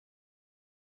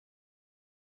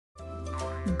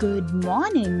Good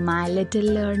morning, my little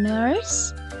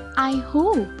learners. I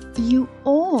hope you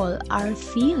all are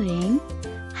feeling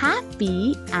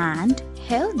happy and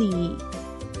healthy.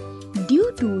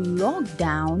 Due to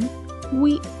lockdown,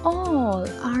 we all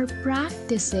are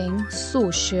practicing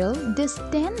social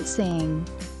distancing.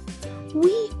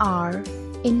 We are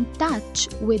in touch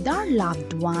with our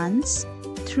loved ones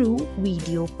through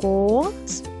video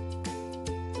calls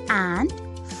and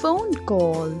phone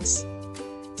calls.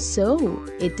 So,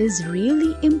 it is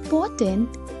really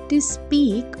important to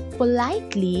speak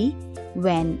politely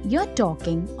when you're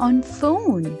talking on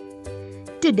phone.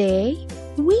 Today,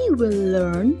 we will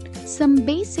learn some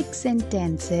basic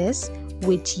sentences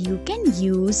which you can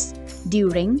use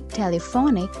during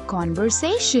telephonic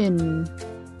conversation.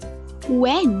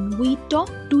 When we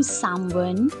talk to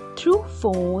someone through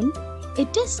phone,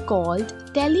 it is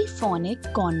called telephonic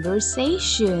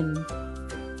conversation.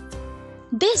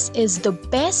 This is the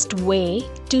best way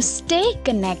to stay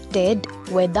connected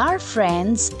with our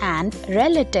friends and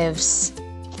relatives.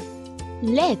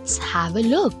 Let's have a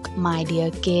look, my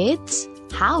dear kids,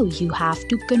 how you have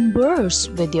to converse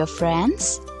with your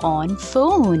friends on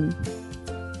phone.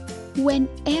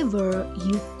 Whenever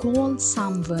you call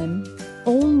someone,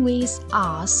 always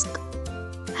ask,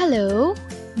 "Hello,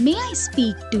 may I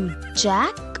speak to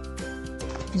Jack?"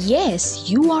 Yes,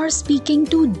 you are speaking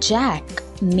to Jack.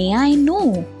 May I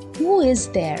know who is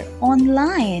there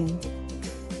online?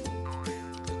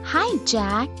 Hi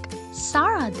Jack,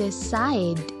 Sarah this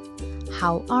side.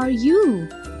 How are you?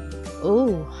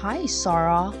 Oh, hi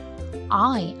Sarah.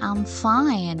 I am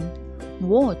fine.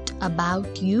 What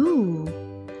about you?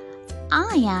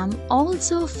 I am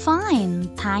also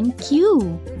fine, thank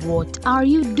you. What are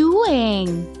you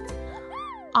doing?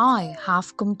 I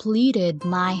have completed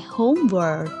my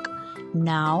homework.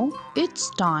 Now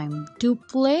it's time to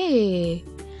play.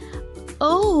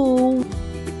 Oh,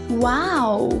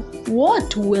 wow!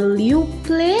 What will you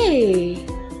play?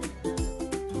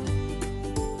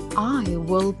 I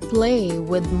will play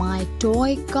with my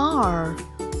toy car.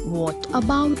 What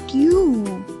about you?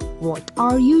 What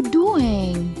are you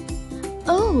doing?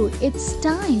 Oh, it's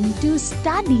time to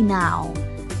study now.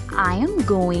 I am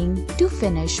going to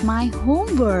finish my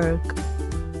homework.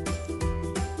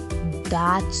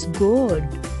 That's good.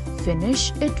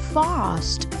 Finish it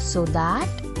fast so that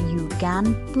you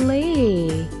can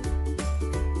play.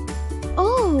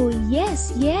 Oh,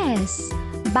 yes.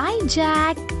 Bye,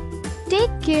 Jack.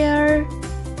 Take care.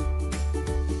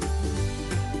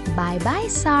 Bye,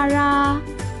 Sarah.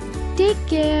 Take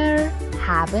care.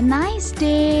 Have a nice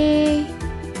day.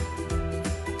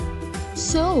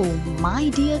 So, my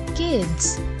dear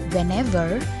kids,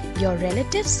 whenever your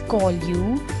relatives call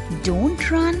you, don't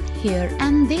run here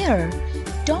and there.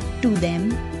 Talk to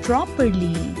them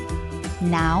properly.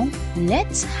 Now,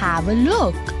 let's have a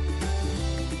look.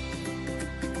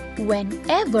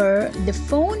 Whenever the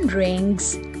phone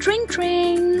rings, tring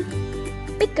tring,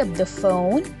 pick up the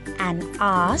phone and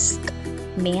ask,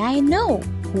 "May I know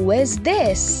who is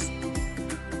this?"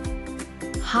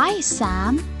 Hi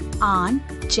Sam, Aunt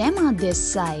Gemma this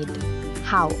side.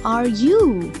 How are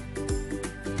you?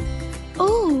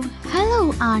 Oh,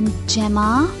 hello Aunt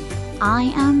Gemma.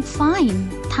 I am fine,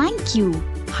 thank you.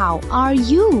 How are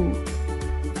you?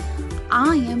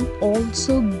 I am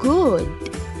also good.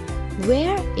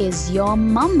 Where is your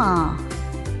mama?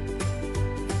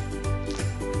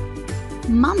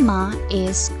 Mama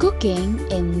is cooking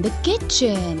in the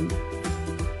kitchen.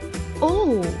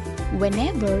 Oh,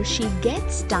 whenever she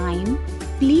gets time,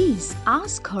 please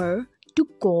ask her to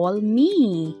call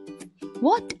me.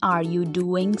 What are you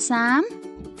doing, Sam?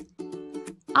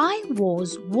 I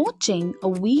was watching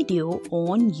a video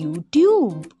on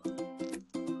YouTube.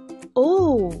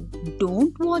 Oh,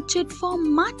 don't watch it for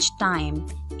much time.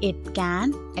 It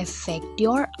can affect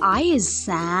your eyes,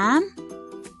 Sam.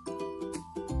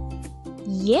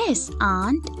 Yes,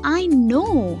 Aunt, I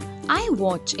know. I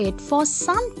watch it for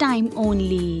some time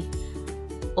only.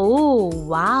 Oh,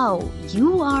 wow,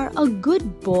 you are a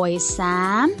good boy,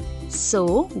 Sam.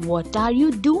 So, what are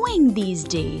you doing these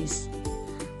days?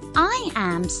 I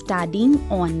am studying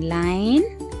online,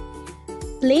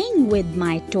 playing with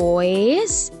my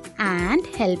toys, and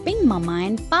helping Mama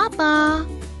and Papa.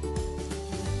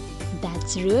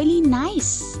 That's really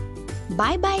nice.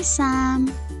 Bye,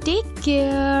 Sam. Take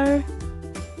care.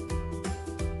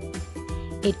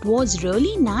 It was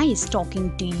really nice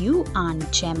talking to you,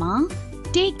 Aunt Gemma.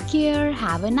 Take care.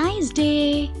 Have a nice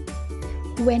day.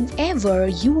 Whenever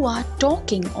you are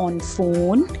talking on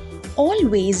phone,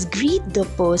 always greet the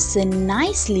person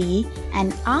nicely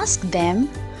and ask them,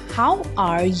 "How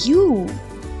are you?"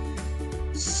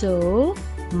 So,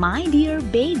 My dear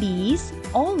babies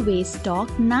always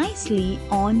talk nicely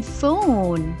on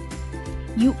phone.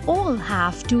 You all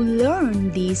have to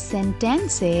learn these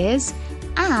sentences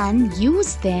and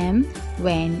use them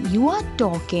when you are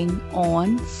talking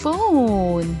on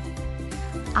phone.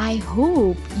 I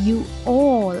hope you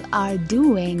all are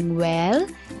doing well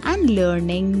and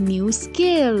learning new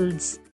skills.